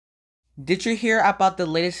Did you hear about the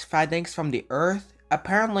latest findings from the Earth?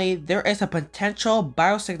 Apparently, there is a potential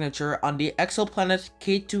biosignature on the exoplanet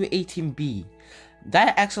K218b.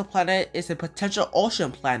 That exoplanet is a potential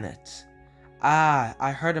ocean planet. Ah,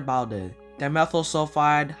 I heard about it. Dimethyl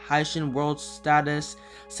sulfide, hydrogen world status.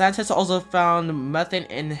 Scientists also found methane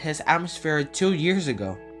in his atmosphere 2 years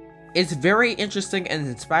ago. It's very interesting and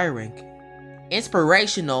inspiring.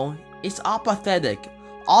 Inspirational? It's all pathetic.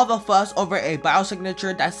 All the fuss over a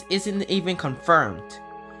biosignature that isn't even confirmed.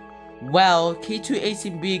 Well,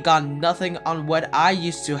 K218b got nothing on what I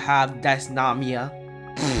used to have that's not Mia.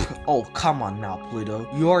 Oh, come on now, Pluto.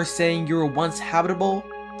 You are saying you were once habitable?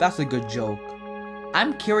 That's a good joke.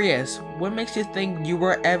 I'm curious, what makes you think you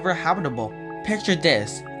were ever habitable? Picture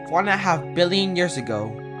this, 4.5 billion years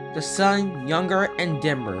ago. The sun younger and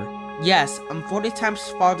dimmer. Yes, I'm 40 times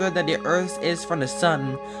farther than the Earth is from the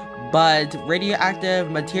sun, but radioactive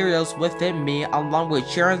materials within me along with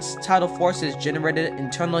Sharon's tidal forces generated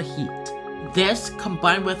internal heat. This,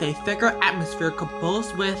 combined with a thicker atmosphere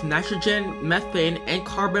composed with nitrogen, methane, and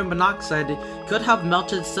carbon monoxide, could have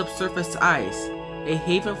melted subsurface ice, a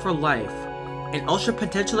haven for life, an ocean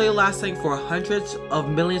potentially lasting for hundreds of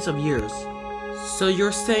millions of years. So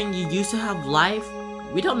you're saying you used to have life?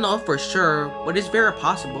 We don't know for sure, but it's very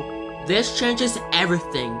possible. This changes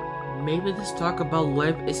everything. Maybe this talk about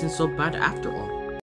life isn't so bad after all.